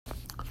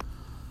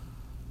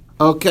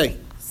Okay,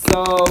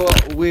 so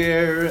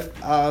we're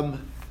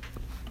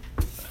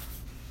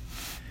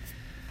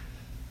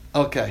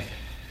okay.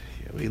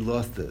 Yeah, we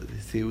lost the.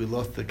 See, we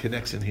lost the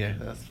connection here.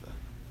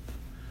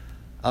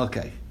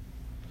 Okay.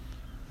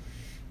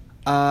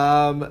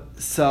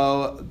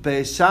 So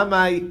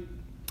Beishamai.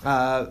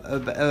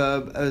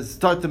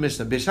 Start the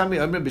Mishnah.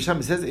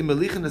 Beishamai says,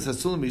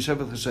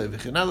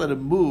 you're not allowed to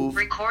move.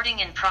 Recording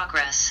in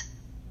progress.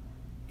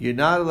 You're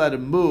not allowed to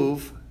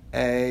move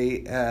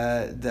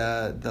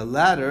the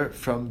ladder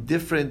from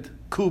different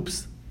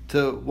coops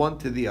to one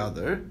to the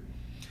other.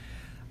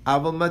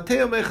 But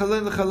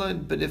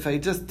if I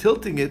just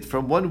tilting it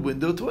from one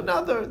window to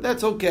another,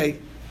 that's okay.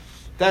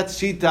 That's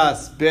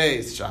Shitas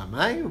Beis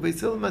Shammai.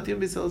 Beis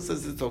Hillel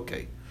says it's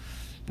okay.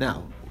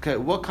 Now, okay,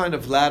 what kind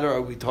of ladder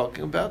are we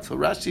talking about? So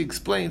Rashi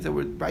explains that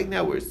right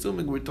now we're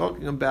assuming we're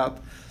talking about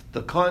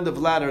the kind of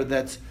ladder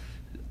that's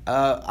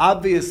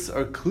obvious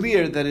or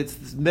clear that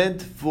it's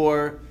meant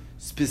for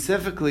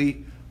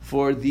specifically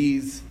for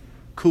these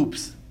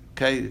coops.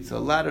 Okay, it's a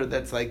ladder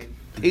that's like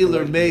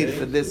tailor-made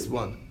for this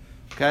one.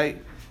 Okay,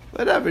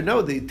 whatever.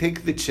 No, they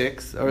take the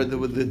chicks or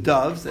the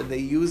doves and they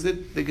use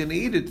it. They're going to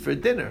eat it for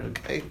dinner.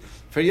 Okay,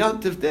 for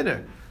Yontif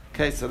dinner.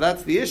 Okay, so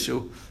that's the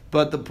issue.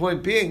 But the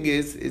point being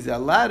is a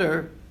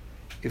ladder.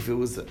 If it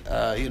was,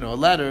 a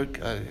ladder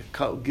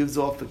gives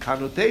off the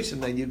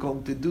connotation that you're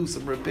going to do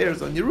some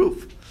repairs on your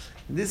roof.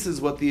 This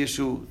is what the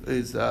issue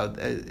is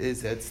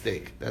at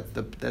stake.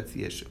 That's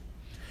the issue.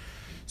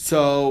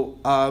 So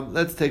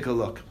let's take a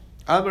look.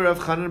 Amar Rav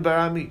Chanan bar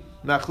Ami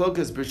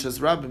Machlokas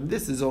B'Shas Rabim.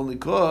 This is only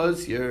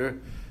because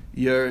your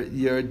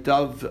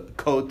dove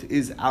coat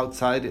is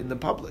outside in the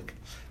public.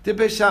 The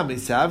Beishami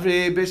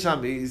Savri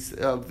Beishami's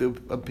of the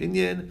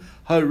opinion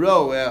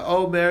Haro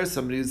Omer.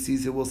 Somebody who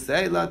sees it will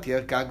say La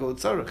Gago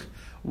Tzorich.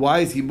 Why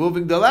is he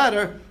moving the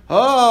ladder?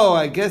 Oh,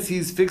 I guess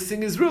he's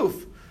fixing his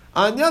roof.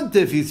 On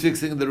Yontif, he's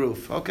fixing the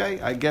roof. Okay,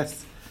 I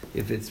guess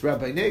if it's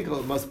Rabbi Nagel,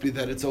 it must be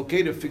that it's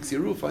okay to fix your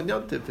roof on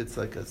Yontif. It's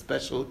like a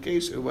special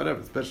occasion or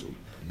whatever, special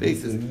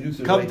basis.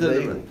 Come to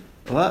the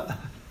what?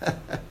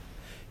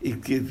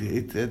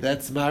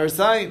 That's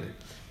Marasayin.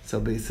 So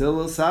Beis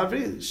Hillel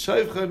Savri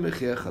Shoivcha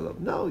Mechia Chalav.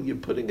 No, you're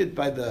putting it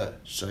by the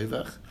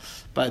Shoivach,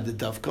 by the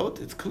dovecoat.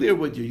 It's clear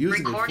what you're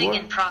using Recording it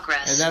for. in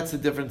progress. And that's a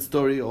different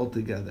story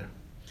altogether.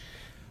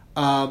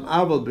 But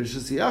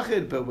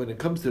when it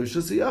comes to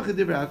Rishus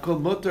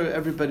Yachid, Mutter,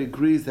 everybody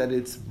agrees that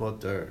it's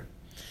Mutter.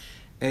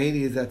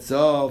 Aini is that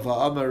so?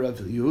 Amar Rav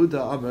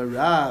Yehuda, Amar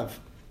Rav.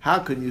 How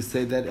can you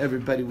say that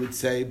everybody would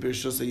say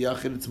Rishus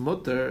Yachid it's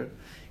Mutter?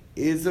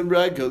 There's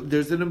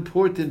an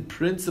important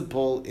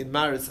principle in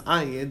Maris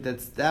Ayin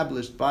that's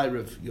established by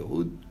Rav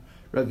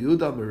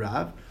Yehuda Amar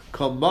Rav.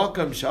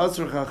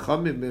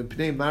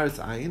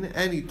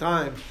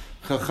 Anytime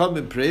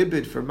Chachamim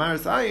prohibit for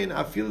Maris Ayin,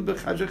 afil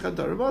b'chadrei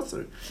chadarim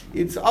asur.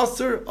 It's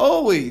asur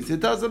always.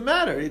 It doesn't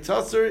matter. It's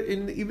asur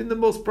in even the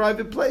most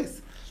private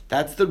place.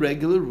 That's the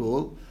regular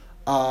rule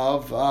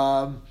of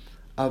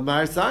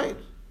Maris Ayin.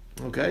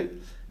 Okay,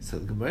 so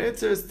the Gemara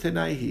answers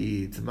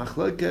Tanaihi. It's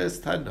machlokes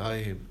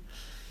Tanaim.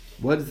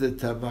 What is it?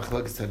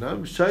 Machlokes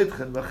Tanaim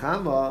Shoitchen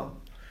v'chama.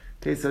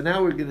 Okay, so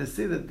now we're going to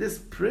see that this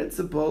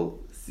principle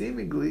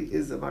seemingly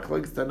is a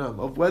machlokes Tanaim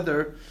of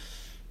whether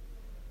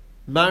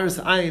Maris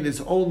Ayin is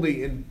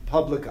only in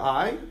public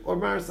eye, or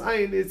Maris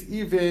Ayin is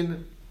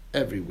even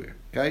everywhere.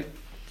 Okay,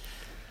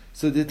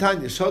 so the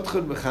Tanya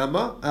Shotchon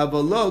Mechama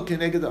Avalo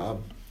Keneged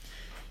Am.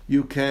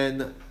 You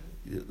can,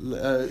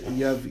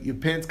 you have your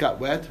pants got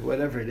wet,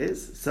 whatever it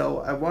is. So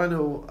I want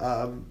to,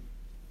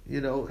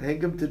 hang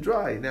them to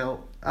dry.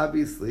 Now,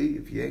 obviously,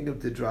 if you hang them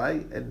to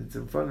dry and it's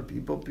in front of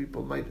people,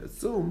 people might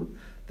assume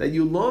that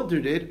you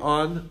laundered it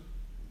on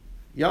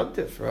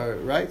Yontif,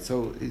 right?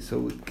 So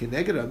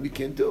Keneged Am you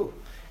can't do.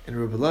 And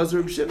Rabbi Elazar,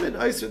 Rabbi Shimon,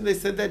 Eisrim, they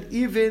said that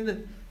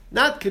even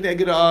not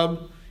Keneged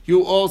Am,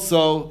 you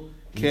also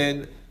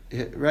can,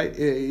 right?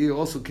 You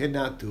also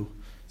cannot do.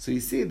 So you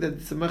see that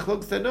it's a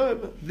machlokes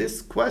tanoim.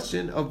 This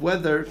question of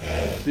whether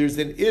there's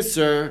an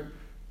iser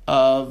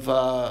of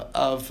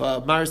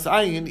Maris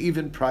Ayin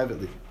even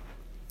privately.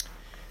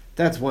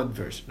 That's one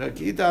version. Now,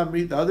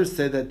 the others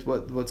say that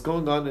what's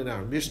going on in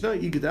our Mishnah,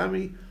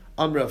 Yigdami,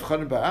 Amr Rav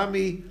Chanan bar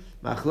Ami,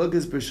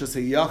 machlokes b'Rishus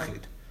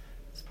Yachid.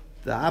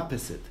 The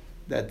opposite.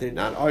 That they're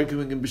not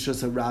arguing in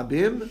B'Shas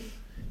Rabim,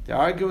 they're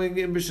arguing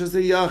in B'Shas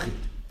Yachid.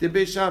 The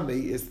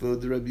Beishamai is the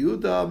Rabbi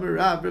Yehuda Amar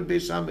Rav. Rabbi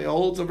Beishamai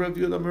holds of Rabbi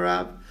Yehuda Amar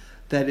Rav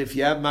that if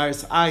you have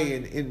Maris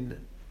Ayin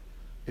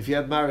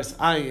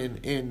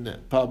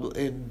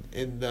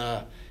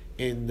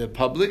in the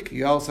public,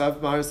 you also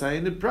have Maris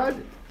Ayin in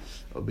private.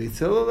 Beis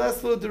Hillel,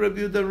 that's what the Rabbi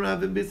Yehuda Amar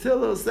Rav and Beis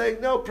Hillel is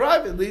saying. No,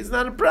 privately it's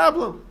not a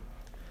problem.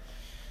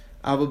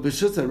 But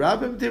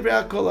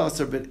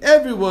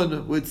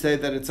everyone would say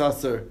that it's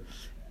asur.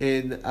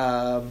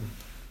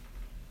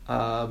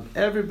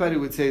 Everybody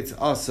would say it's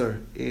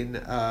asur in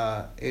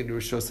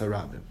Rishos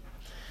Harabim.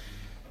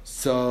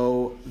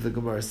 So the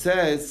Gemara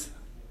says,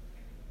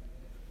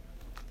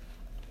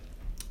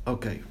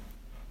 okay.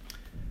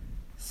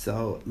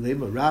 So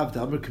Lema Rav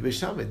Damar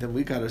Kibeshamay, then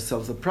we got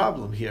ourselves a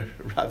problem here.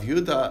 Rav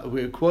Yuda,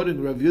 we're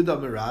quoting Rav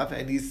Yuda Merav,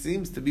 and he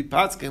seems to be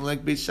pasking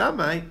like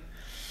Beishamay,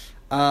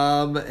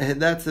 and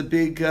that's a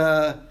big,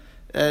 because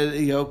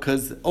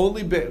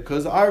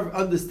our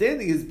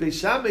understanding is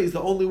Beishamay is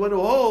the only one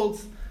who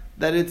holds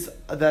that it's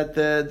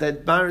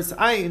that Maris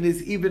Ayin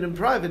is even in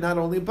private, not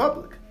only in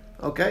public.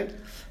 Okay,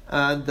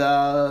 and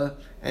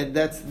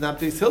that's not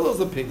Beis Hillel's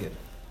opinion.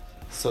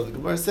 So the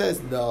Gemara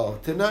says, no,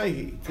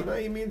 Tanaihi.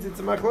 Tanaihi means it's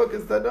a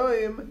machlokas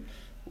Tanoim,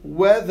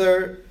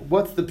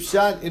 what's the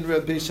pshat in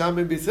Rabbi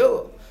Shammai Beis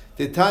Hillel?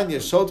 Titanya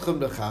Shodchem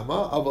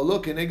Nechama,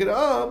 Avalok and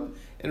Am,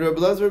 and Rabbi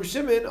Lazar Rabbi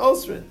Shimon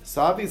Osrin.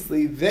 So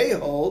obviously they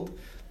hold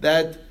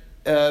that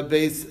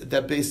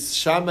Beis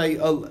Shammai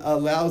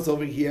allows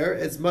over here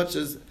as much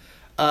as,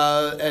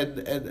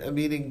 and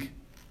meaning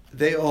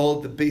they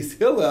hold the Beis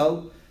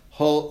Hillel,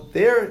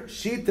 their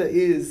shita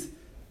is,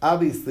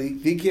 obviously,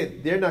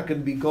 they're not going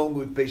to be going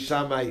with Beis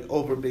Shammai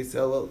over Beis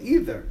Hillel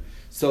either.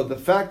 So the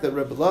fact that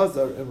Rebbe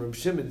Lazar and Reb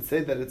Shimon say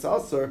that it's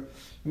Asur,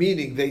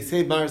 meaning they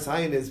say Maris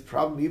Hayin is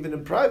problem even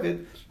in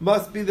private,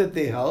 must be that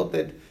they held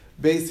that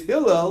Beis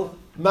Hillel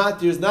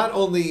matters not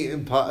only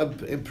in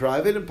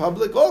private, in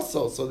public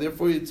also. So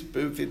therefore,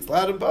 if it's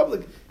loud in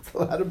public, it's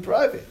loud in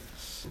private.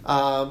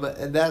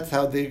 And that's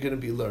how they're going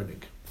to be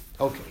learning.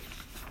 Okay.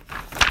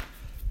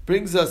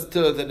 Brings us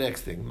to the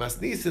next thing.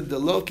 Masnisin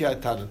delo ki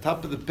haitana,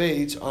 top of the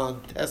page on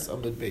Tes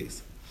Amud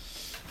Beis.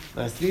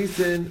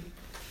 Masnisin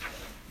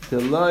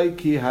delo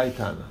ki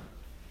haitana.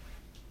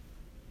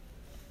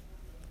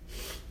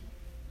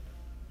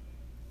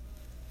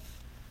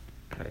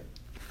 Okay,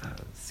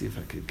 let's see if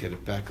I could get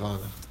it back on.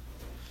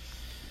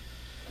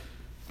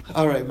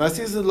 All right,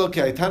 Masnisin delo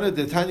ki haitana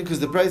detanya, because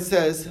the Brayz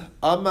says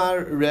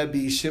Amar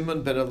Rabbi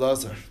Shimon ben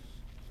Elazar.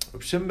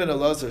 Rabbi Shimon ben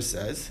Elazar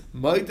says,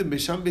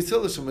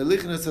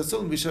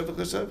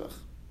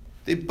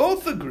 they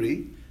both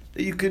agree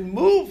that you can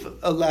move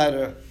a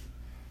ladder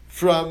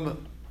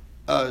from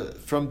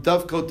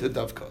dovecot to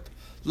dovecot.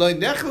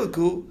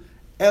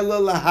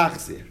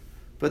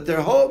 But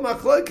their whole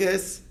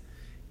machlokes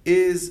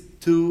is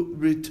to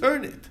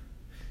return it.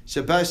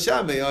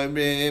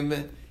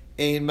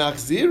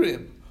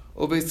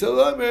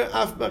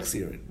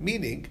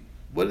 Meaning,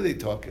 what are they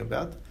talking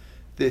about?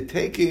 They're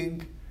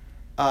taking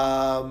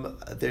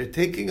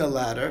a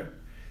ladder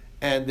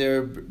and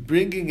they're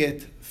bringing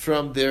it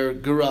from their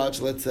garage,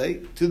 let's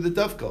say, to the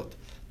dovecot.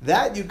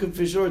 That you can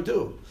for sure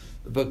do,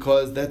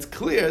 because that's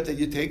clear that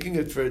you're taking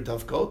it for a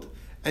dovecot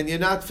and you're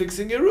not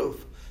fixing your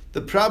roof.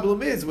 The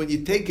problem is when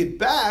you take it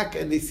back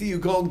and they see you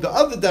going the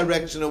other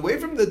direction away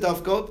from the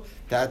dovecot,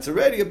 that's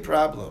already a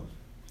problem.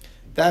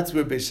 That's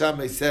where Beis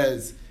Shammai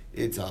says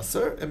it's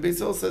Asur, and Beis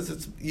Hillel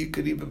says you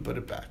could even put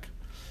it back.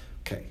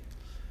 Okay.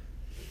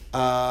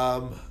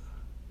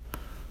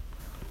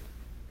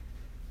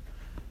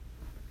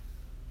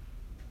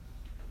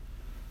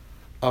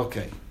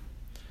 Okay.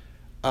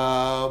 When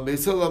are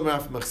these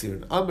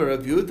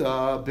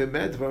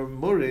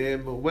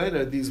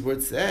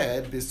words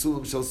said?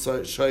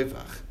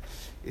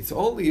 It's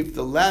only if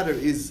the ladder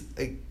is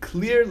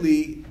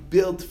clearly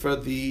built for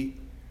the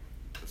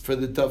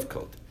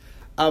dovecot.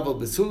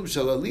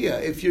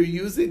 If you're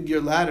using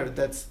your ladder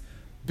that's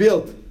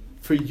built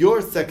for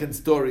your second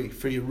story,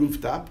 for your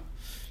rooftop,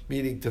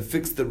 meaning to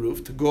fix the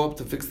roof, to go up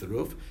to fix the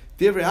roof,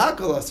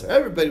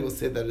 everybody will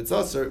say that it's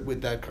asur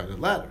with that kind of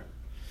ladder.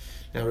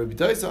 Now, Rabbi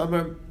Daisa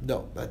Amar,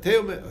 no. Rabbi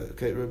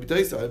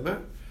Daisa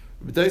Amar,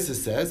 Rabbi Daisa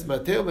says,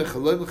 Mateo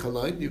mechalon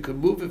l'chalon, you can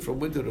move it from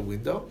window to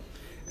window.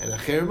 And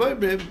Acher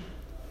Moimrim,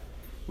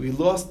 we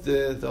lost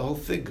the whole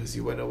thing because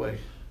you went away.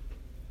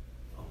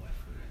 Oh, I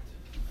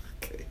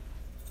forgot. Okay.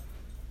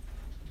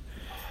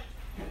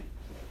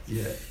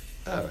 Yeah.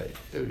 All right.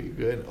 There you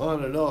go.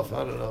 On and off,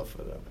 whatever.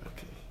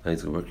 Okay.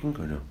 Is it working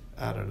or no?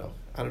 I don't know.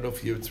 I don't know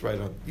if it's right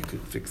on. You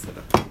could fix it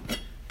up.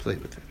 Play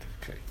with it.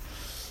 Okay.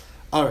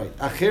 All right.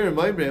 So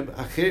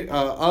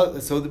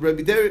the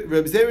Rabbi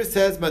Zera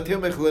says,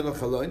 Mateo mechalon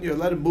l'chalon, you're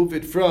allowed to move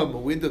it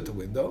from window to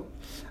window.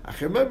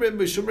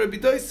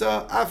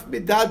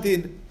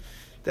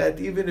 That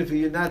even if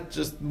you're not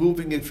just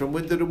moving it from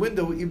window to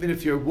window, even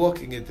if you're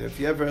walking it, if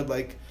you ever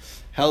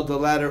held the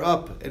ladder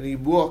up and you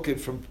walk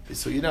it from,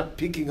 so you're not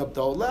picking up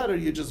the whole ladder,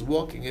 you're just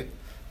walking it.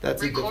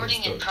 That's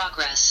recording a different story. In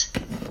progress.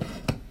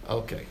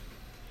 Okay.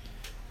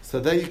 So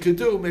that you could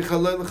do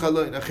mechalon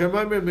l'chalon.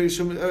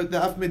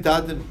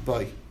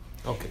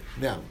 Okay.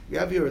 Now we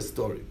have here a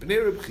story.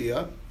 Bnei Reb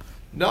Chia,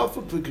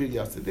 Nafal Plikri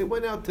Yasser. They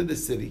went out to the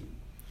city.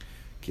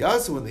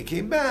 Kiyasu, when they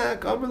came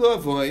back, Amar lo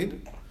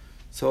avoin.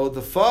 So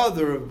the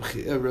father of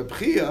Reb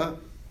Chia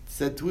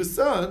said to his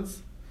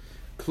sons,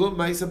 Klum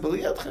ma'isa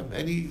b'liyadchem.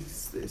 Any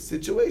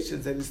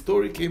situations, any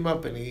story came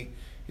up, and he,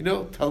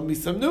 tell me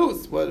some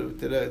news. Was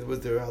there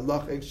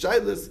halachic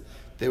shaylas?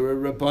 They were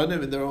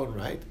rabbanim in their own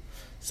right.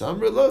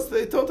 Some relos,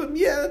 they told him,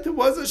 yeah, there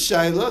was a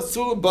shayla,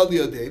 sulam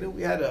b'liyadenu.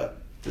 We had a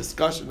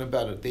discussion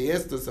about it. They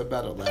asked us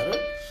about a ladder.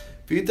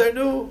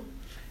 V'yitarnu,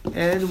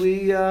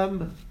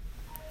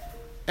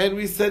 and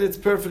we said it's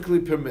perfectly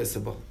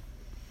permissible.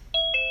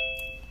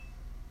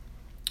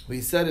 We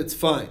said it's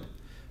fine.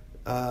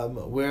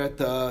 We're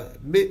at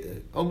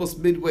almost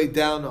midway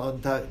down on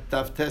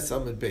Daf Tes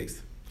Amud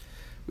Beis.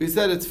 We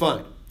said it's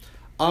fine.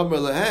 Amr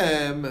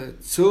lehem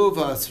tzuv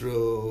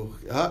asru.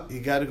 You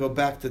got to go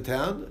back to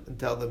town and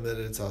tell them that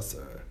it's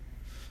asr.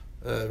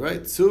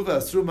 Right? Tzuv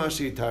asru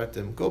mashi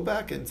tartim. Go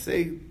back and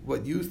say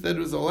what you said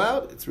was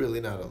allowed. It's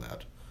really not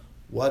allowed.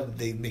 Why did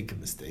they make a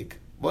mistake?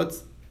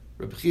 What's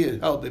Reb Chia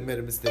held they made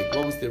a mistake?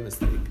 What was their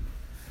mistake?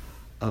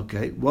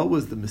 Okay, what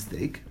was the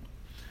mistake?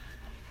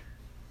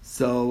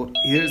 So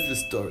here's the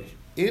story.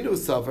 In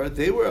Usavar,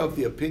 they were of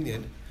the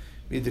opinion,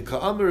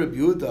 Midika'amar Reb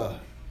Yehuda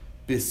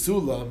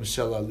bisulam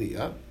shel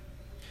aliyah.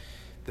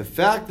 The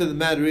fact of the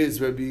matter is,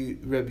 Rabbi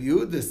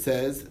Yehuda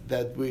says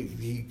that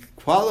he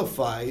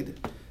qualified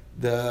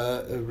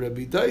the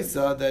Rabbi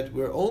Daisa that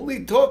we're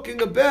only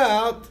talking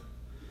about,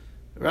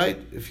 right?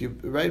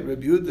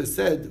 Rabbi Yehuda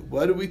said,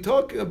 what are we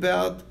talking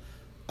about?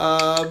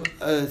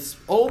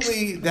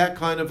 Only that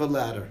kind of a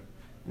ladder.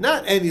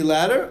 Not any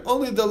ladder,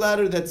 only the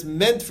ladder that's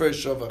meant for a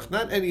shovach,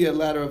 not any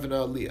ladder of an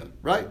aliyah,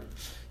 right?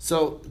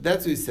 So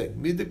that's what he's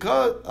saying.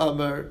 Midikah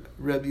Amar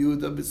Rabbi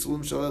Yehuda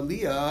b'sulam shel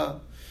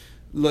aliyah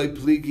loy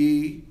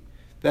pligi,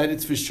 that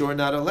it's for sure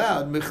not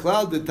allowed.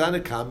 Michlal de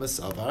Tanakama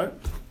savar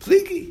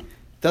pligi.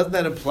 Doesn't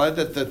that imply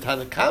that the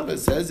Tanakama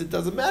says it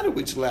doesn't matter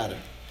which ladder?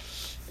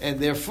 And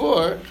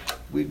therefore,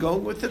 we're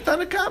going with the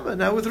Tanakama,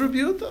 not with Rabbi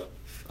Yehuda.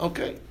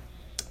 Okay.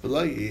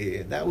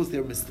 That was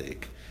their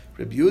mistake.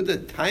 Rabbi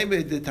Yehuda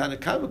Taimeh the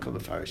Tanakama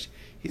Kamafarish.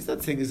 He's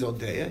not saying his own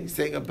day. He's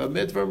saying a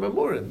Bamedvar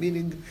Mamura,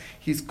 meaning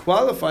he's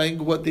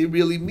qualifying what they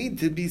really mean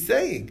to be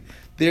saying.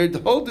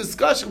 The whole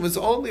discussion was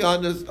only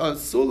on a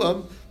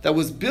sulam that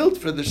was built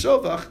for the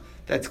shovach.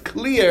 That's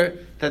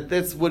clear that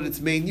that's what its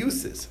main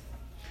use is.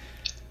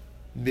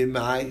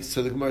 Mimai.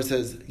 So the Gemara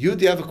says, "You,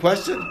 do you have a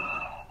question?"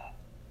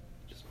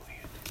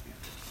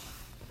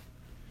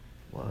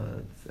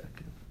 One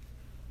second.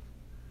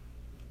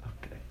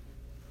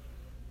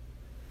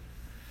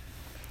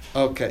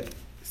 Okay.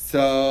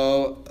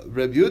 So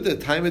Rabbi Yehuda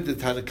time at the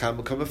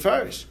Tanakama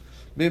Kamafarish.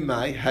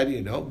 Mimai, how do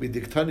you know?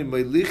 Midiktani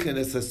moilichin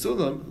es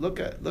hasulam.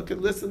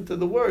 Listen to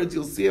the words.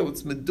 You'll see how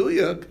it's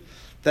meduyak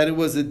that it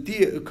was a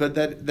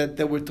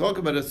that we're talking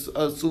about a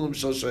sulam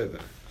shel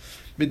shayvach.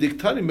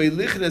 Midiktani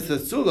moilichin es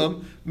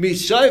hasulam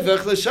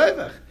mishayvach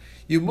l'shayvach.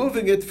 You're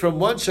moving it from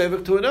one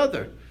shayvach to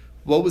another.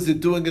 What was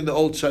it doing in the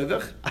old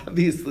shayvach?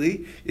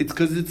 Obviously, it's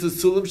because it's a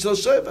sulam shel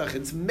shayvach.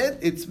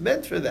 It's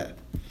meant for that.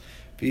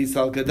 If we're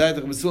talking about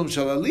a sulam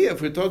shel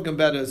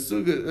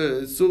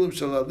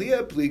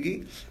aliyah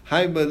pligi,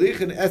 hay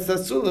malichin es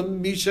sulam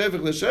mi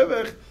shevach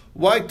l'shevach.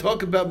 Why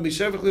talk about mi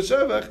shevach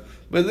l'shevach?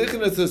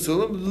 Malichin es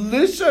sulam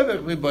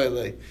l'shevach mi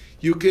bailei.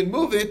 You can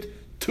move it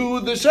to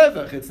the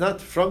shevach. It's not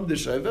from the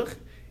shevach.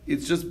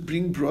 It's just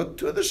being brought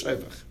to the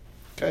shevach.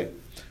 Okay,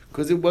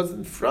 because it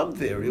wasn't from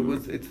there.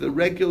 It's the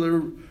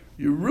regular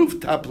your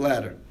rooftop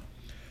ladder.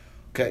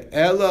 Okay,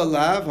 ela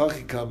lav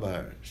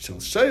hachikamar shel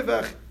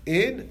shevach.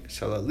 In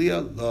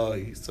Shalaliyah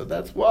Loi. So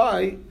that's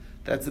why,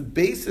 that's the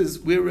basis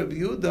where Rabbi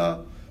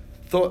Yehuda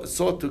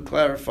sought to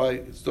qualify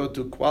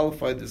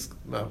this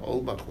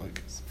whole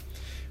machlokes.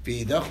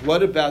 V'idach,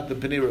 what about the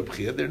Bnei Reb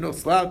Chia? They're no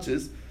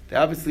slouches. They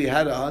obviously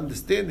had an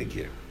understanding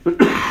here.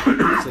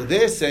 So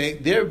they're saying,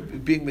 they're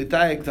being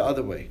medayek the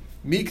other way.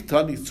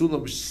 Miktani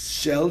sulam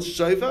shel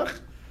shayvach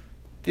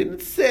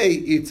didn't say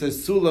it's a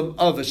sulam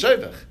of a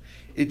shayvach.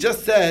 It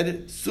just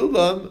said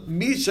sulam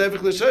mi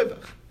shayvach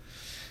l'shayvach.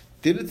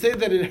 Didn't say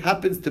that it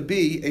happens to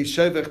be a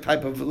shevach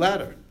type of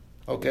ladder.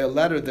 Okay, a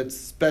ladder that's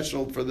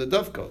special for the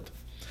dovecoat.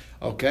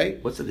 Okay?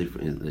 What's the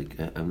difference?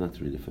 I'm not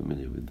really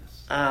familiar with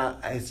this.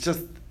 It's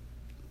just,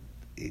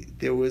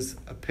 there was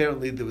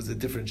a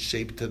different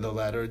shape to the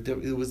ladder.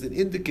 It was an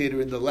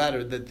indicator in the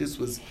ladder that this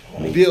was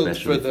built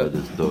for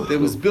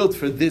built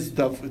for this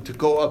dove, to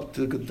go up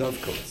to the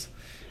dovecoats.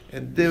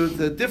 And there was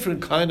a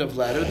different kind of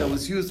ladder that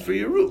was used for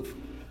your roof.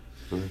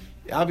 Mm-hmm.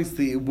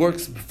 Obviously, it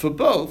works for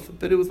both,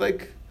 but it was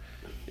like,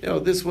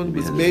 this one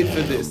was made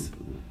for this.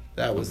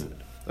 That was it.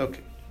 Okay.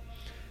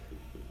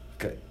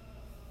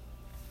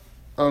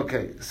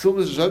 It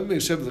says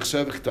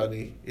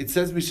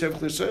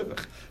Mishevach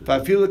l'shevach.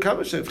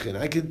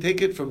 I can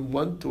take it from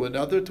one to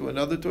another, to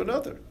another, to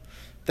another.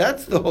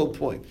 That's the whole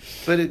point.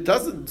 But it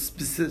doesn't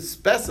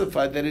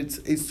specify that it's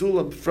a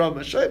sulam from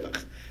a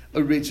shevach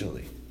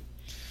originally.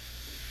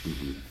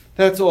 Mm-hmm.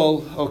 That's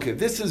all. Okay,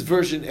 this is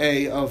version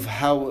A of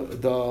how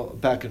the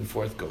back and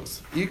forth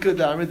goes.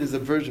 There's a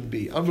version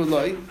B.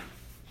 Amrulai,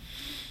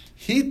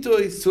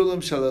 Hitoi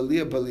Sulam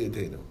Shalaliyah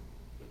Baliyadenu.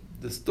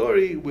 The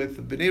story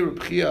with Bnei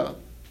Reb Chia,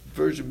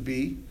 version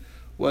B,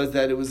 was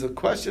that it was a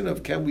question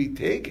of can we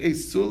take a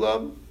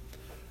sulam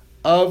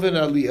of an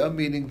aliyah,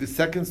 meaning the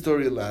second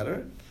story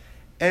ladder,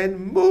 and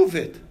move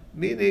it,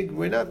 meaning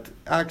we're not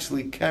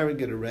actually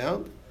carrying it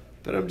around,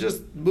 but I'm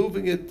just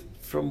moving it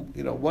from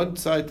one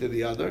side to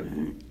the other,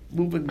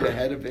 moving the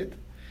head of it.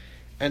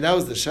 And that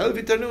was the Shal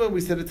V'Tarnu, and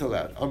we said it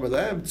aloud. Amar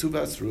Lahem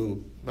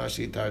Tzuvasru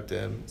Mashi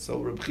Tartem. So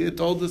Reb Chia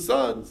told the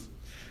sons,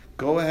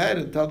 go ahead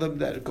and tell them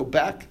that, go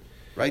back,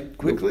 right,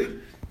 quickly.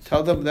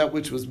 Tell them that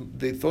which was,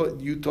 they thought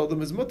you told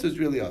them is mutter is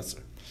really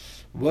aser.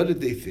 What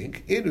did they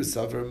think? Inu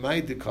savar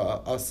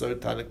ma'idika asar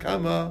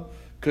Tanakama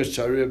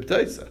kashari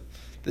abdaisa.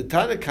 The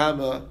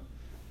Tanakama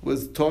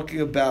was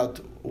talking about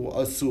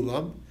a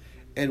sulam,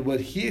 and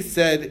what he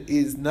said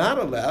is not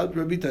allowed,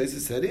 Rabbi Taisa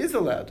said is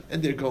allowed,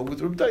 and they're going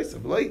with Rabbi Taisa.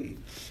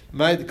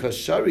 Ma'idika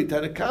shari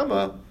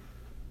Tanakama,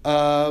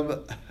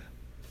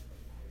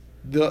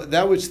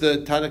 that which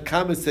the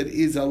Tanakama said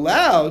is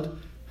allowed,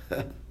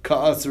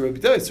 ka'asar Rabbi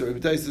Taisa. Rabbi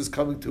Taisa is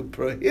coming to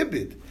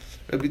prohibit.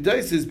 Rabbi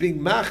Taisa is being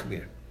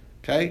machmir.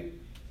 Okay?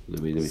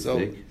 They made a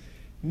mistake?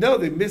 No,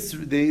 they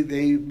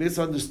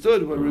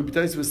misunderstood what Rabbi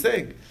Taisa was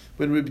saying.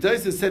 When Rabbi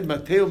Taisa said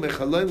Mateo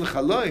mechaloin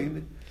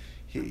l'chaloin,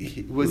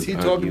 was he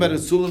talking about a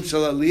sulam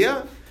shel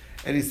aliyah?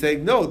 And he's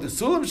saying, no, the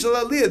sulam shel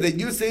aliyah that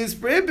you say is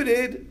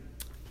prohibited.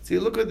 See,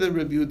 look what the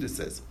Rabbi Yehuda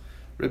says.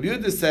 Rabbi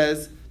Yehuda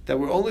says that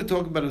we're only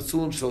talking about a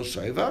sulam shel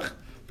shayvach,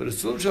 but a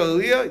sulam shel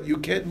aliyah, you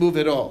can't move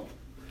at all.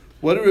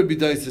 What did Rabbi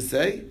Taisa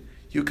say?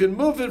 You can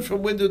move it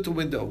from window to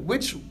window.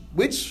 Which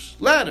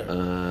ladder?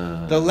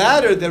 The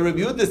ladder that Rabbi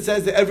Yehuda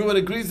says that everyone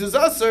agrees is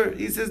usher.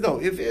 He says no.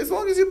 As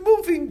long as you're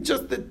moving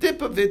just the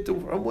tip of it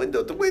from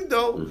window to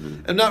window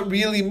and not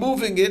really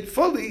moving it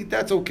fully,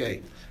 that's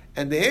okay.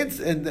 And the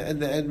answer,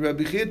 and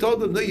Rabbi Chia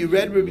told him, no, you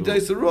read Rabbi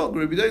Taisa wrong.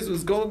 Rabbi Taisa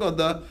was going on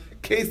the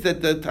case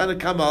that the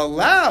Tanakama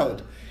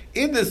allowed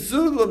in the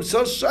Sulam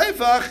Shel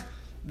Shayfach.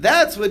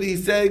 That's what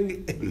he's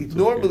saying.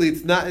 Normally,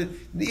 it's not.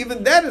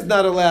 Even that is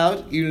not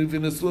allowed, even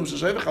in a sulam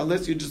shel shayvach,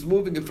 unless you're just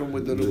moving it from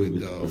window to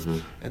window,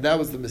 and that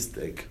was the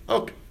mistake.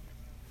 Okay.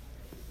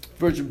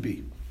 Version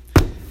B.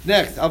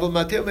 Next, Aval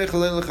Mateo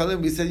mechalen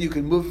lechalim. We said you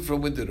can move it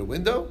from window to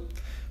window.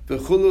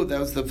 V'chulu. That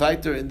was the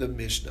vayter in the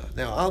Mishnah.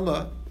 Now,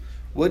 Alma,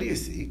 what do you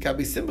see?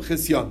 Kabi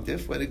simchas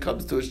yontif. When it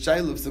comes to a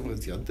shayla of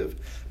simchas yontif,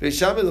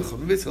 Beishami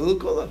lechum v'chulu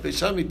kola.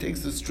 Beishami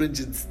takes a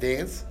stringent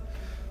stance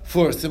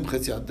for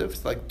Simchas Yantiv.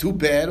 It's like too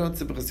bad on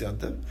Simchas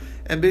Yantiv.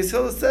 And Beis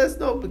Hillel says,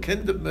 no, we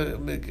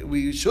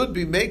should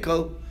be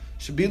mekel,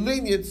 should be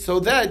lenient so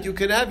that you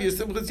can have your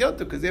Simchas Yantiv.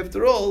 Because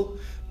after all,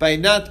 by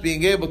not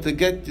being able to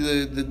get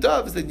the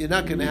doves, then you're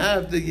not going to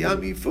have the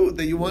yummy food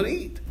that you want to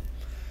eat.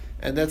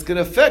 And that's going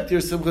to affect your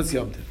Simchas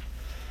Yantiv.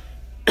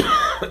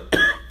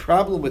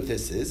 Problem with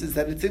this is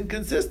that it's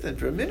inconsistent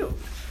for a minute.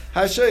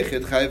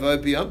 HaShoichet chayva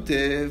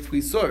b'yamtiv. We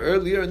saw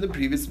earlier in the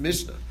previous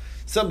Mishnah.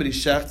 Somebody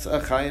shachts a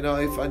chayin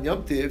oif on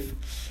Yom Tiv.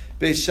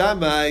 Beis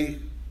Shammai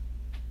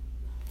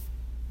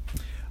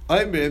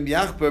Oimrim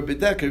Yachbar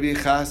B'Deker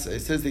V'Chasa. It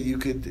says that you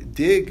could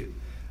dig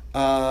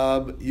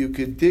your you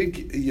could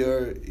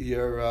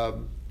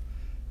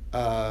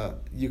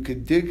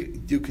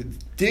dig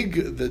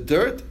the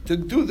dirt to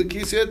do the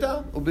Kisei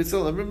Adam.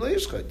 U'Beisel Amrim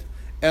Leishchot.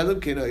 Elam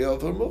Kena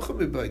Yover Mucha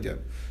Mibaydim.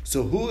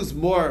 So who is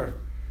more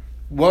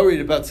worried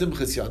about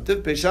Simchas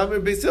Yantiv? Beis Shammai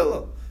or Beis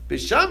Hillel?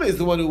 Beis Shammai is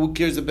the one who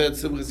cares about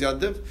Simchas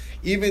Yantiv,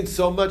 even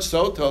so much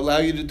so to allow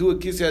you to do a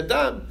Kisei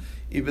Adam,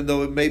 even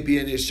though it may be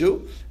an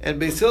issue.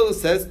 And Beis Hillel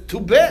says, too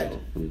bad.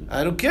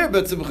 I don't care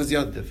about Simchas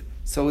Yantiv.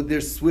 So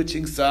they're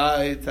switching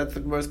sides. That's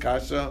the Gemara's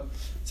kasha.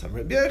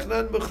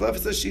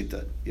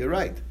 You're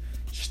right.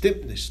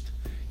 Stimmt nicht.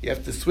 You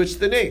have to switch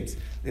the names.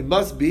 It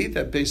must be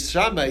that Beis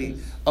Shammai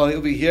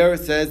over here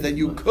says that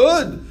you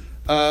could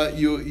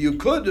you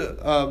could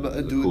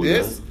do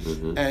this,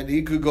 and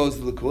he could go to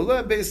the Kula,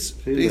 and Beis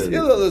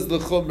Hillel is the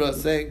Chumrah,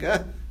 saying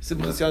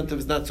Simchas Yantiv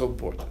is not so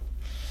important.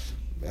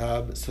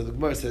 So the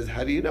Gemara says,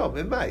 how do you know?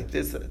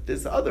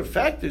 There's other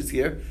factors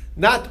here.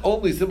 Not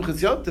only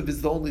Simchas Yantiv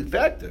is the only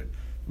factor.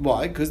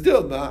 Why? Because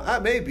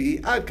Dilma, maybe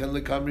I can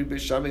lekamri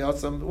Beis Shammai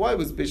awesome. Why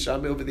was Beis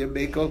Shammai over there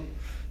Mekel?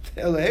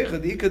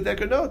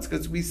 Notes,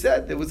 because we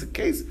said there was a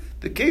case.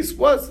 The case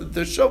was that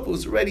the shovel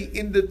was already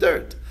in the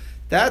dirt.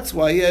 That's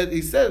why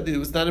he said it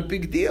was not a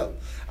big deal.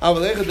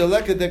 But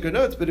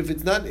if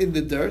it's not in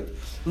the dirt,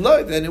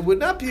 then it would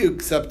not be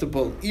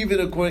acceptable, even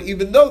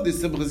though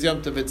there's Simchas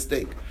Yom Tov at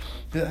stake.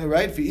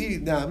 Right?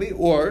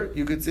 Or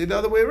you could say the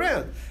other way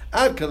around.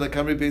 Why is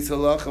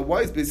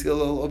Beis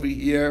Hillel over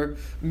here?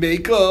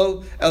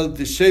 Mekel el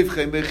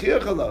d'shevchei mechir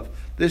chalav.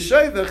 The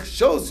shayvach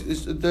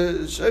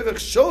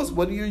shows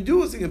what you're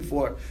using it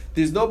for.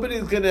 There's nobody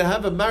who's going to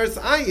have a maris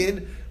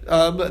ayin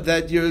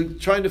that you're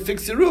trying to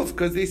fix your roof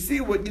because they see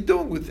what you're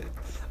doing with it.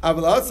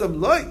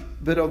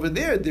 But over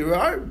there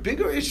are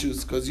bigger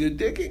issues because you're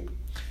digging.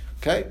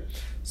 Okay?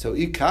 So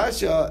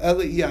ikasha,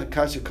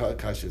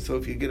 kasha. So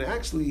if you're going to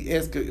actually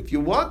ask, if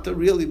you want to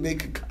really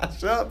make a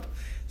kasha up,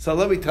 so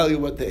let me tell you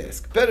what to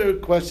ask. Better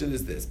question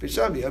is this. The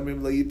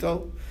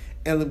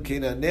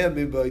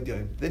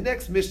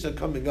next Mishnah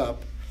coming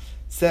up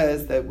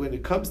says that when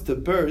it comes to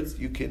birds,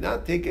 you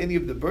cannot take any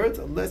of the birds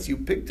unless you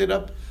picked it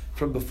up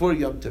from before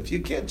Yom Tov.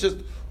 You can't just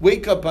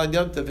wake up on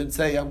Yom Tov and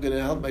say, I'm going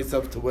to help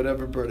myself to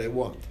whatever bird I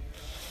want.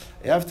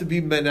 You have to be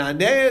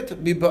menanet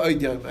mi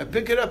ba'odyam. I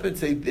pick it up and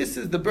say, this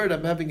is the bird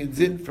I'm having in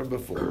zin from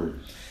before.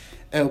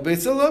 And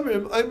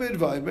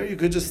you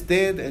could just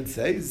stand and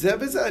say,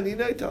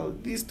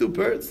 these two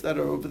birds that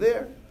are over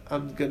there,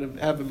 I'm going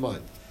to have in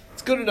mind.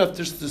 It's good enough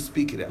just to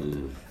speak it out. So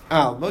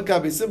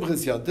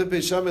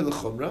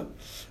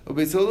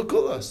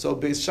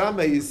Beis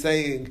Shammai is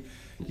saying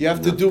You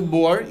have to do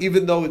more,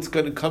 even though it's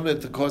going to come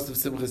at the cost of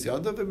Simchas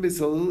Yontif, and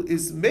Mitzvah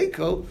is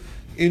Mekel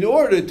in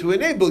order to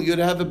enable you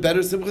to have a better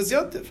Simchas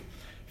Yontif.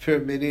 Fair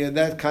and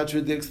that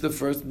contradicts the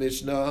first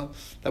Mishnah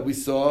that we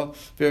saw.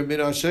 So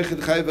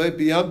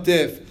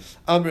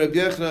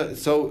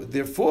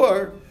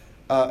therefore,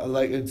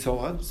 and so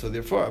on. So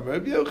therefore,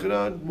 you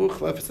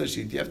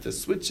have to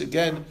switch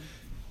again.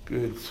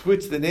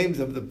 Switch the names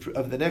of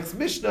the next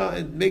Mishnah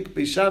and make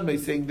Beis Shammai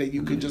saying that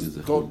you can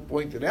just go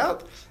point it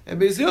out, and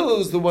Beis Hillel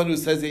is the one who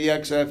says that you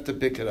actually have to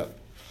pick it up.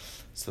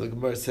 So the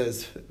Gemara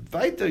says,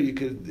 "Weiter, you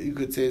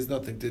could say it's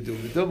nothing to do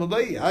with it.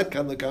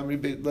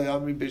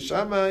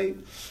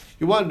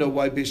 You want to know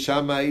why Beis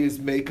Shammai is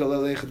Mekel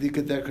Aleich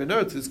Dika Deker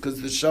Nurtz? It's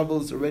because the shovel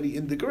is already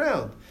in the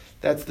ground.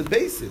 That's the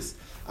basis.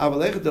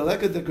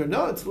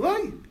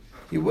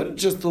 You wouldn't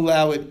just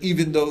allow it,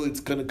 even though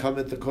it's going to come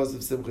at the cost of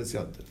Simchas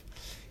Yontif.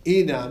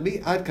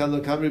 Inami ad kan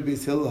lokamri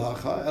Beis Hillel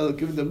hacha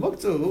elokim the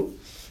muktzah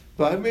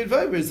v'amir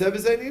v'amir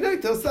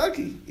zevezayninay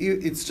telsaki.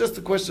 It's just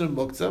a question of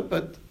muktzah,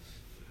 but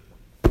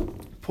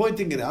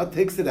pointing it out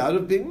takes it out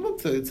of being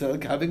muktzah. It's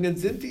like having a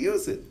zin to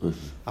use it.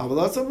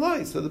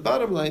 So the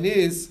bottom line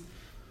is,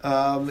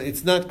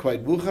 it's not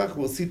quite muchach.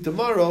 We'll see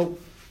tomorrow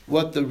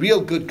what the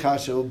real good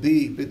kasha will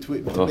be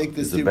between to make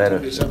this a better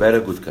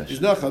good kasha. It's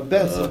not a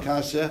best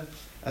kasha,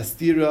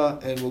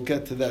 astira, and we'll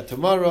get to that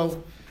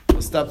tomorrow.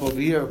 We'll stop over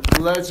here.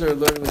 Pleasure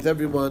learning with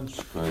everyone.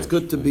 It's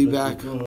good to be back.